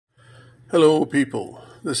Hello, people.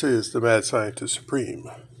 This is the Mad Scientist Supreme,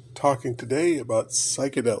 talking today about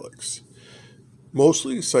psychedelics.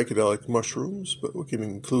 Mostly psychedelic mushrooms, but we can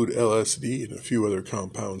include LSD and a few other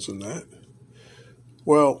compounds in that.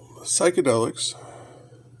 Well, psychedelics,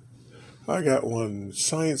 I got one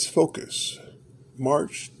Science Focus,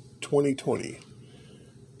 March 2020.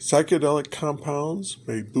 Psychedelic compounds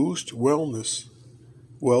may boost well-being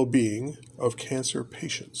of cancer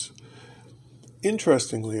patients.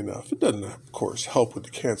 Interestingly enough, it doesn't, of course, help with the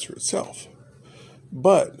cancer itself,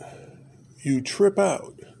 but you trip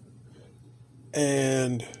out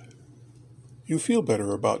and you feel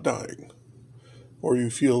better about dying, or you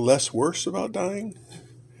feel less worse about dying,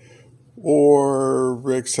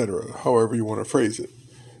 or etc., however you want to phrase it.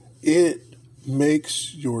 It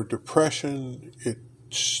makes your depression, it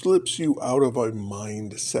slips you out of a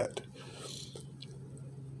mindset.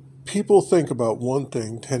 People think about one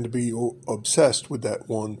thing, tend to be obsessed with that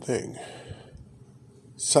one thing.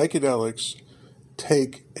 Psychedelics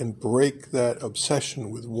take and break that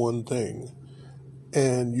obsession with one thing,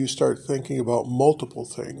 and you start thinking about multiple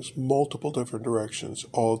things, multiple different directions,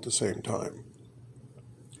 all at the same time.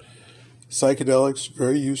 Psychedelics,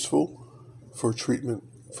 very useful for treatment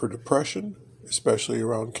for depression, especially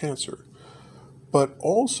around cancer, but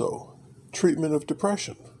also treatment of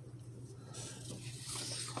depression.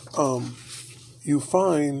 You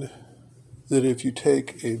find that if you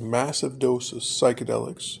take a massive dose of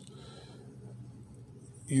psychedelics,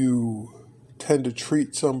 you tend to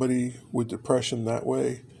treat somebody with depression that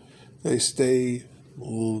way. They stay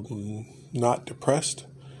not depressed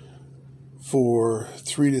for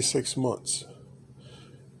 3 to 6 months.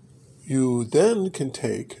 You then can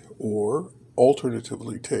take, or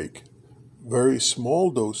alternatively take, very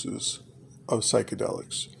small doses of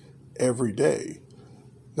psychedelics every day.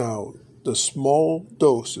 Now, the small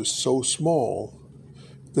dose is so small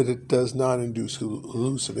that it does not induce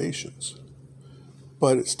hallucinations,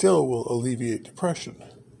 but it still will alleviate depression.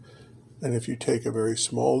 And if you take a very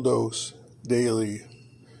small dose daily,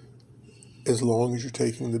 as long as you're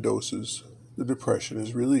taking the doses, the depression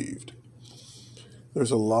is relieved.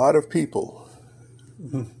 There's a lot of people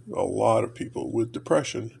with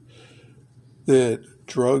depression that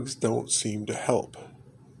drugs don't seem to help.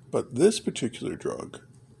 But this particular drug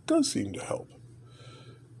does seem to help.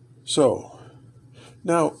 So,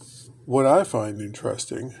 now, what I find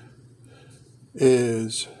interesting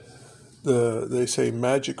is they say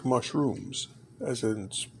magic mushrooms, as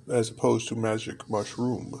opposed to magic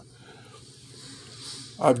mushroom.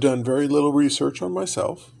 I've done very little research on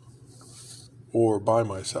myself, or by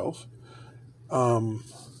myself. I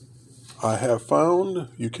have found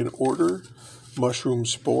you can order mushroom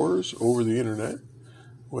spores over the internet,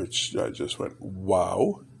 which I just went,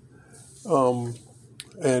 wow.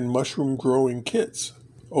 And mushroom growing kits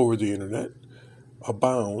over the internet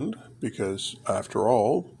abound because, after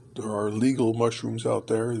all, there are legal mushrooms out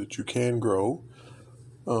there that you can grow.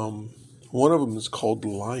 One of them is called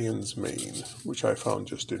lion's mane, which I found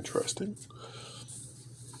just interesting.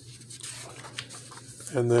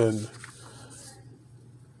 And then,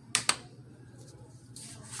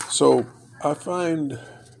 so I find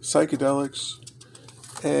psychedelics,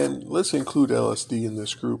 and let's include LSD in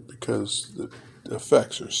this group because the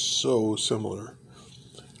effects are so similar,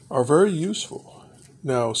 are very useful.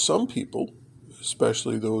 Now, some people,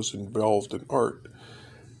 especially those involved in art,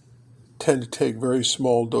 tend to take very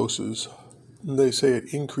small doses, and they say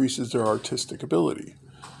it increases their artistic ability.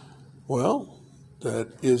 Well,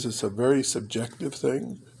 it's a very subjective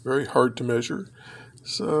thing, very hard to measure,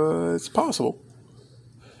 so it's possible.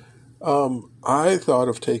 I thought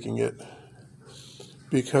of taking it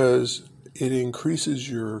because it increases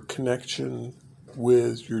your connection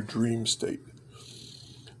with your dream state.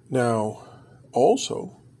 Now,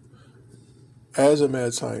 also, as a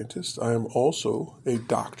mad scientist, I am also a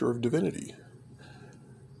doctor of divinity.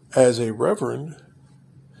 As a reverend,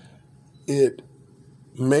 it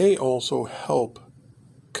may also help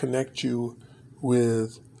connect you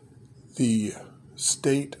with the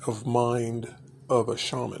state of mind of a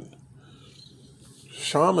shaman.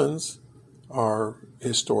 Shamans are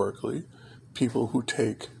historically people who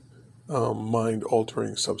take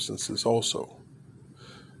mind-altering substances also.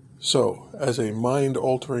 So, as a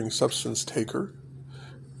mind-altering substance taker,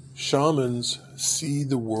 shamans see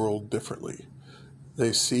the world differently.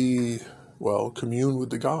 They commune with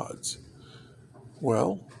the gods.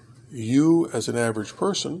 Well, you as an average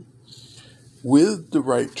person, with the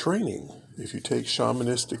right training, if you take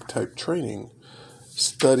shamanistic type training,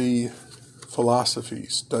 study philosophy,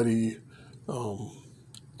 study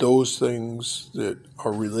those things that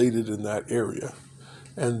are related in that area,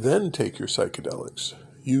 and then take your psychedelics,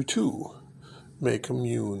 you too may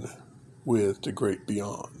commune with the great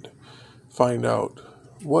beyond. Find out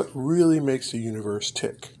what really makes the universe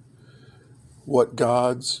tick, what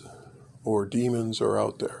gods or demons are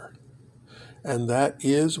out there. And that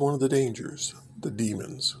is one of the dangers, the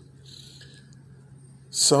demons.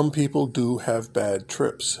 Some people do have bad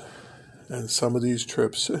trips, and some of these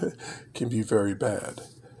trips can be very bad.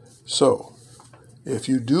 So, if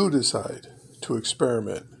you do decide to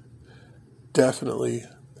experiment, definitely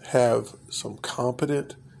have some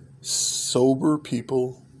competent, sober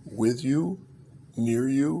people with you, near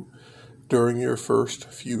you, during your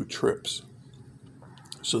first few trips,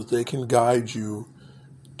 so that they can guide you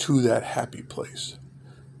to that happy place.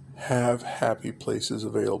 Have happy places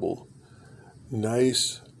available.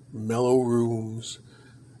 Nice, mellow rooms,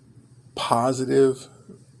 positive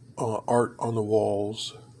art on the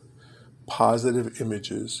walls, positive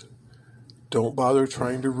images. Don't bother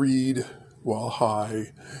trying to read while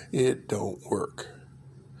high. It don't work.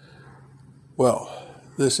 Well,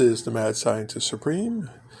 this is the Mad Scientist Supreme.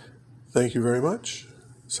 Thank you very much.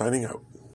 Signing out.